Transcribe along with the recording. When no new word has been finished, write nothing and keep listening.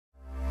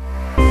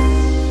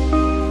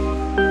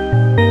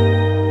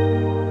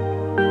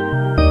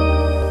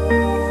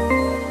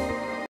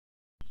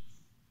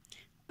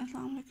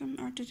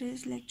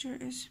lecture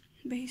is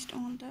based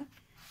on the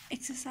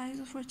exercise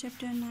for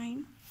chapter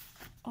 9,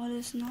 All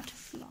is Not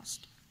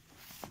Lost.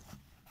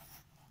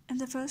 In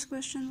the first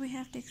question, we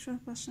have textual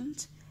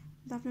questions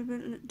that we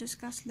will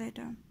discuss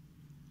later.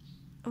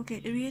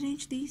 Okay,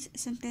 rearrange these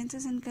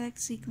sentences in correct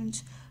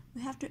sequence.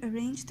 We have to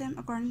arrange them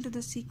according to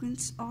the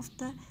sequence of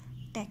the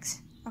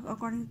text,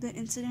 according to the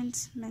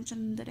incidents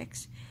mentioned in the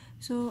text.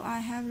 So I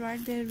have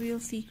right there real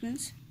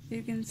sequence.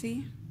 You can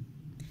see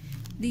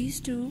these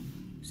two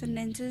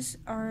sentences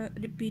are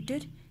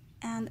repeated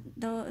and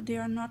they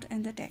are not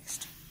in the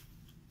text.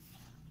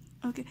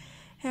 Okay,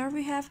 here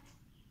we have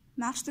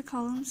match the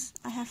columns.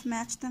 I have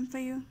matched them for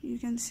you. You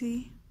can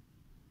see.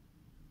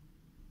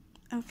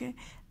 Okay,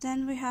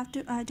 then we have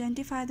to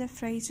identify the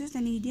phrases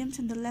and idioms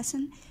in the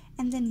lesson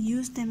and then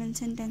use them in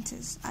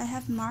sentences. I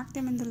have marked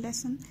them in the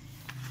lesson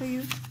for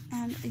you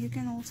and you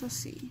can also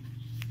see.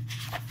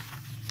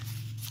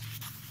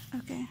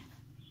 Okay,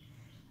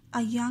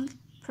 a young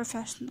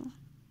professional,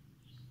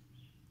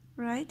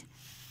 right?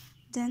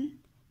 Then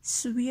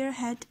severe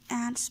head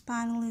and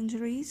spinal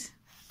injuries.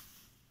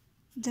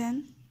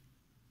 Then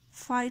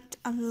fight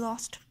a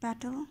lost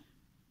battle.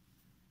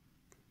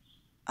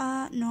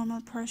 A normal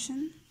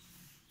person.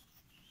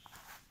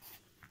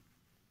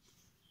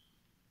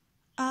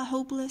 A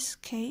hopeless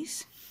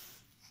case.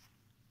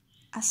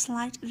 A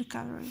slight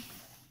recovery.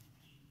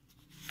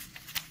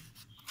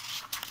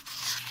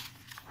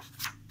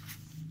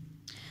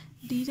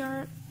 These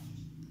are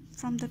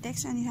from the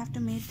text and you have to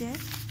make their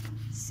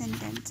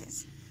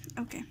sentences.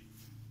 Okay.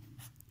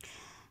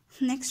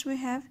 Next we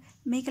have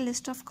make a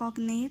list of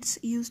cognates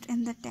used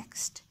in the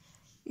text.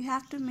 You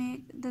have to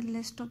make the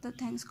list of the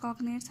things.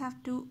 Cognates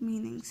have two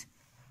meanings.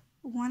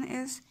 One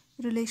is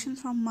relation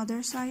from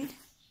mother side,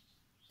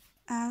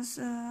 as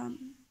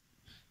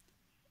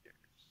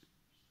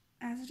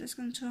it is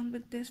concerned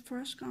with this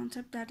first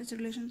concept, that is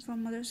relation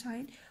from mother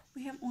side.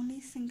 We have only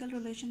single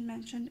relation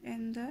mentioned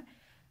in the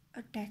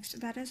text,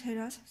 that is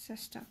Hira's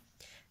sister.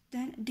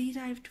 Then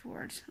derived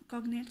words.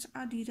 Cognates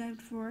are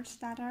derived words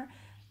that are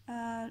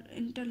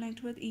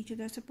interlinked with each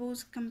other.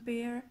 Suppose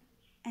compare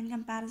and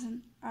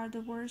comparison are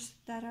the words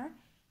that are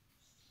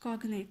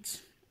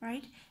cognates,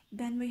 right?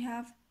 Then we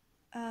have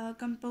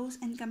compose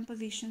and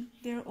composition.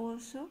 They're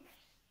also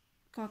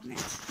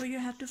cognates. So you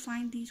have to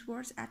find these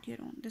words at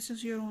your own. This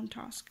is your own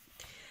task.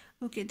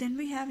 Okay, then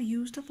we have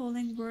use the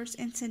following words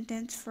in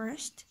sentence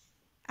first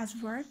as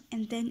verb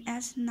and then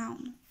as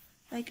noun,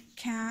 like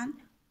can,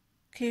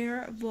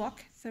 care,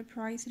 walk,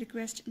 surprise,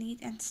 request, need,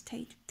 and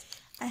state.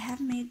 I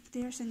have made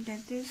their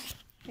sentences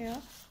here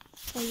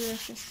for your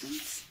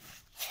assistance.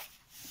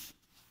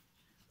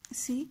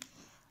 See,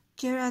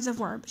 care as a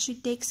verb. She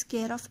takes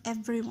care of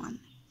everyone.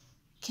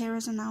 Care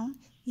as a noun.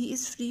 He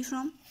is free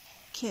from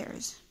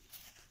cares.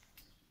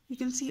 You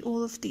can see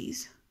all of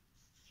these.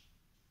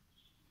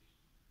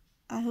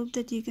 I hope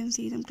that you can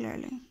see them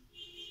clearly.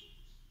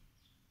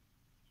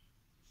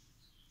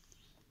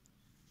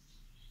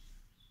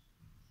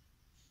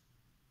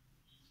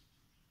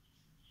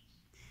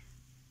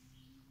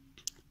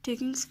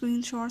 Taking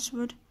screenshots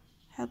would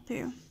help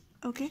you.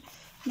 Okay,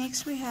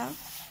 next we have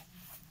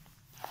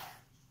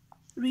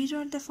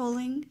rewrite the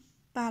following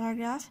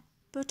paragraph,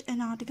 put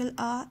an article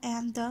a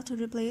and the to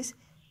replace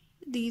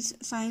these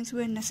signs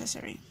where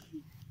necessary.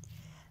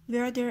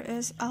 Where there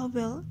is a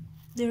will,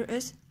 there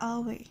is a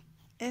way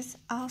is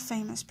a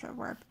famous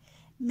proverb.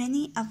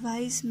 Many a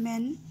wise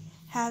man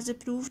has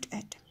approved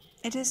it.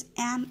 It is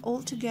an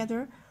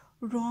altogether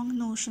wrong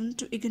notion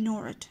to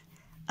ignore it.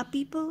 A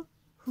people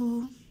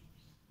who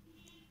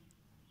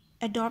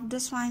adopt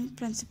this fine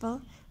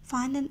principle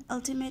find an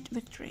ultimate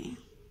victory.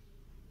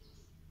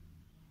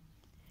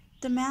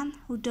 The man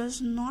who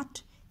does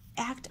not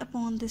act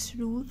upon this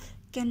rule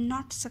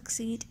cannot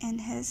succeed in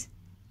his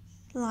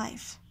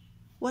life.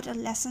 What a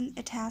lesson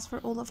it has for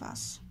all of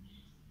us.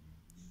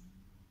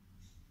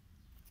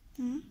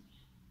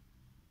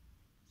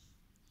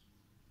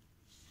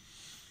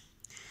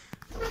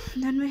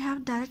 Then we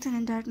have direct and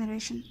indirect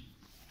narration.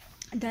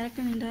 Direct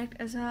and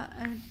indirect is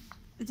a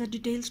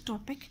detailed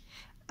topic.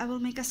 I will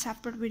make a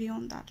separate video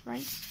on that,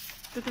 right?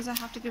 Because I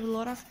have to give a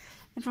lot of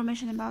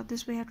information about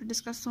this. We have to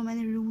discuss so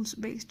many rules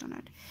based on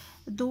it.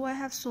 Though I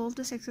have solved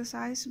this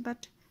exercise,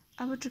 but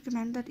I would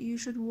recommend that you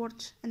should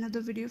watch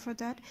another video for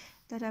that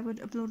I would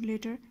upload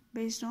later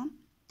based on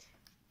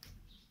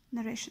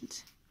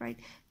narrations, right?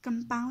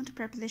 Compound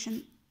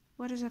preposition.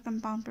 What is a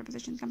compound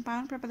preposition?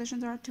 Compound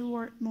prepositions are two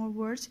or more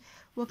words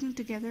working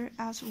together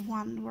as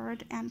one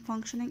word and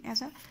functioning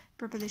as a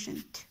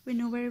preposition. We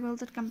know very well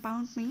that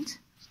compound means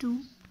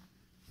two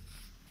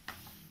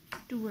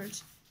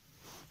words.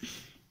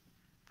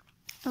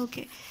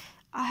 Okay,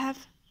 I have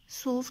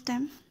solved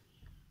them.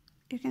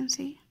 You can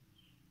see.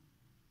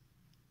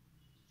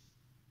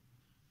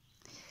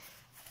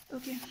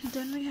 Okay,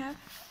 then we have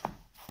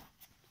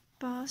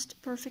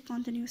past perfect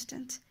continuous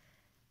tense.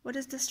 What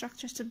is the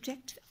structure?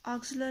 Subject,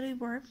 auxiliary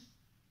verb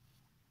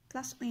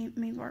plus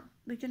main verb.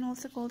 We can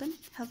also call them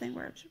helping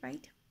verbs,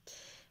 right?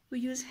 We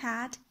use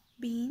had,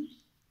 been,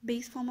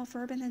 base form of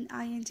verb, and then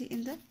ing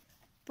in the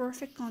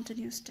perfect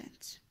continuous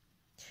tense.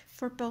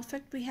 For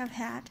perfect we have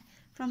had.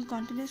 From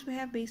continuous we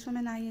have base form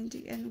and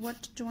ing, and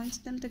what joins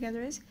them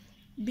together is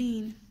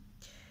been.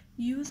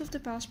 Use of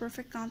the past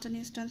perfect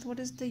continuous tense. What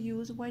is the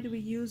use? Why do we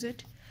use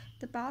it?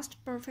 The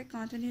past perfect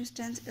continuous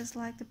tense is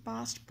like the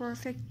past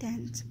perfect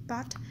tense,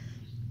 but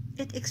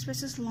it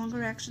expresses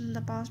longer action in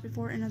the past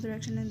before another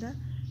action in the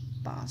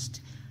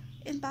past.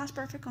 In past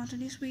perfect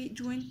continuous, we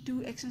join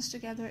two actions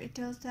together. It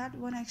tells that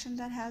one action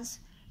that has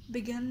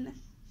begun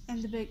in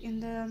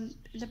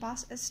the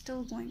past is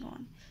still going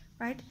on,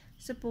 right?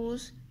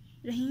 Suppose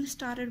Rahim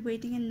started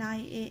waiting at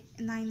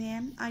 9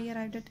 a.m. I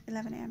arrived at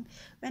 11 a.m.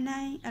 When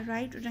I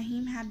arrived,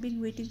 Rahim had been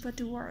waiting for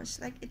 2 hours.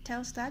 Like, it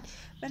tells that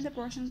when the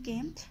person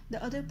came,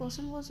 the other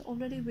person was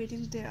already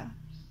waiting there,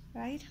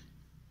 right?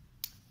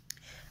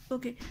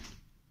 Okay.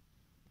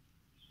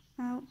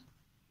 Now